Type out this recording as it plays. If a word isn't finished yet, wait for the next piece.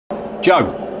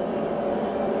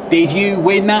Joe, did you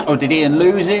win that or did Ian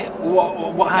lose it?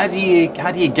 How do you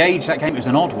gauge that game? It was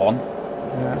an odd one.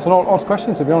 Yeah, it's an odd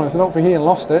question, to be honest. I don't think Ian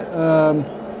lost it. I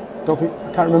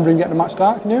can't remember him getting a match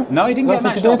start. Can you? No, he didn't get a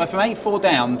match start. But from 8-4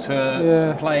 down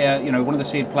to play, one of the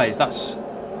seeded players, that's.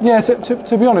 Yeah,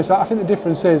 to be honest, I think the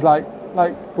difference is I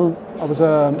was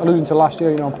alluding to last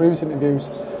year, in previous interviews.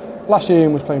 Last year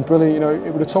Ian was playing brilliant.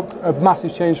 It would have took a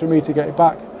massive change for me to get it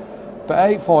back. But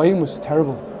 8-4 Ian was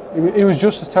terrible. He was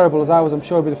just as terrible as I was. I'm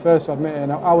sure he'd be the first to admit it.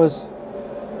 And I was.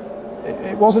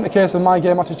 It wasn't the case of my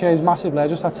game had to change massively. I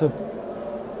just had to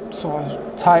sort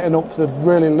of tighten up the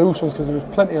really loose ones because there was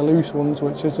plenty of loose ones,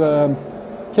 which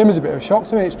came as a bit of a shock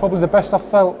to me. It's probably the best I've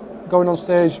felt going on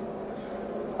stage.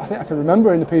 I think I can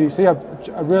remember in the PDC.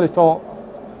 I really thought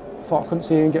I couldn't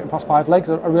see Ian getting past 5 legs.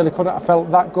 I really couldn't. I felt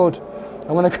that good,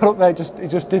 and when I got up there, it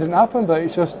just didn't happen. But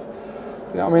it's just,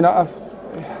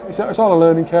 it's all a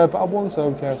learning curve. But I've won,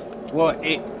 so who cares? Well,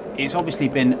 it's obviously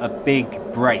been a big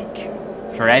break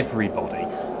for everybody.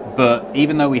 But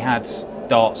even though we had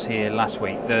darts here last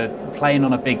week, the playing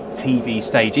on a big TV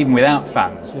stage, even without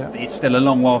fans, it's still a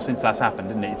long while since that's happened,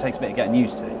 isn't it? It takes a bit of getting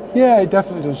used to. Yeah, it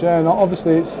definitely does. Yeah, and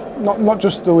obviously it's not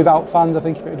just the without fans. I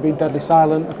think if it had been deadly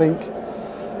silent, I think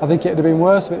it'd have been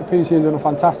worse. I think the PDC have done a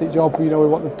fantastic job, with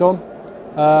what they've done.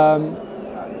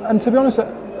 And to be honest,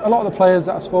 a lot of the players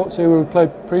that I spoke to who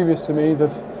played previous to me,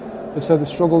 they've said they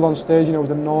struggled on stage, with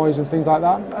the noise and things like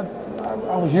that.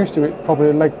 I was used to it probably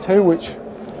in leg 2, which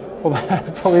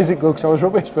probably isn't good because I was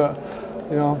rubbish, but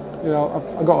I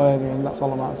got there in the end. That's all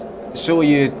that matters. Saw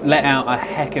you let out a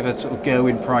heck of a sort of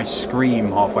Gerwyn Price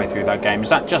scream halfway through that game. Is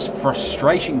that just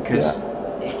frustration? Because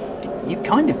you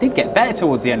kind of did get better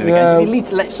towards the end of the game. Did you need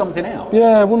to let something out?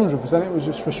 Yeah, 100%. It was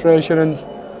just frustration, and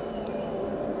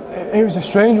it was a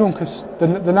strange one because the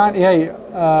 98,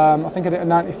 I think I did a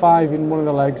 95 in one of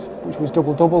the legs, which was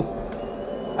double-double.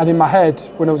 And in my head,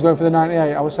 when I was going for the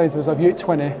 98, I was saying to myself, you hit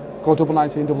 20, go double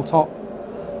 19, double top.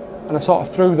 And I sort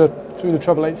of threw the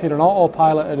treble 18 on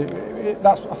autopilot, and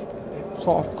that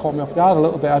sort of caught me off guard a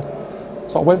little bit. I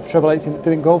sort of went for treble 18, but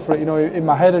didn't go for it, in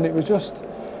my head, and it was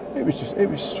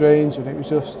strange, and it was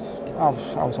just, I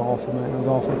was awful, mate. It was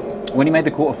awful. When you made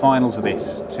the quarterfinals of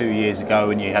this 2 years ago,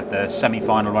 and you had the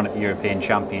semi-final run at the European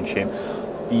Championship,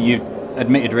 you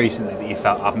admitted recently that you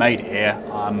felt, I've made it here,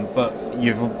 but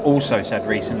you've also said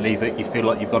recently that you feel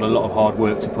like you've got a lot of hard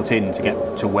work to put in to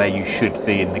get to where you should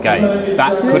be in the game.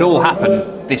 That could all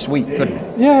happen this week, couldn't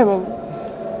it? Yeah, well,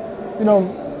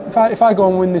 if I go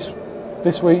and win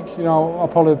this week, I'll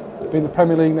probably be in the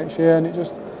Premier League next year, and it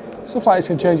just, stuff like this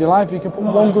can change your life. You can put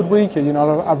one good week in,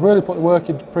 I've really put the work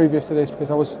in previous to this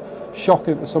because I was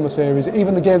shocking at the Summer Series.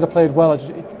 Even the games I played well,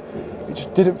 it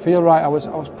just didn't feel right. I was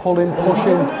pulling,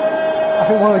 pushing. I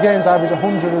think one of the games I averaged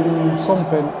 100 and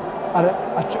something, and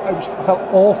I felt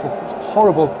awful. It was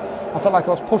horrible. I felt like I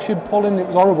was pushing, pulling. It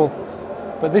was horrible.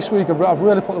 But this week I've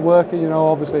really put the work in.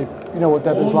 Obviously, what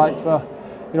Devin's like for,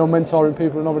 mentoring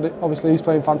people, and obviously he's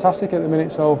playing fantastic at the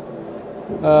minute. So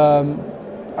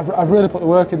I've really put the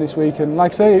work in this week, and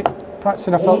like I say,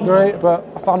 practicing I felt great, but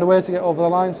I found a way to get over the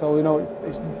line. So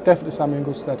it's definitely standing in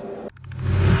good stead.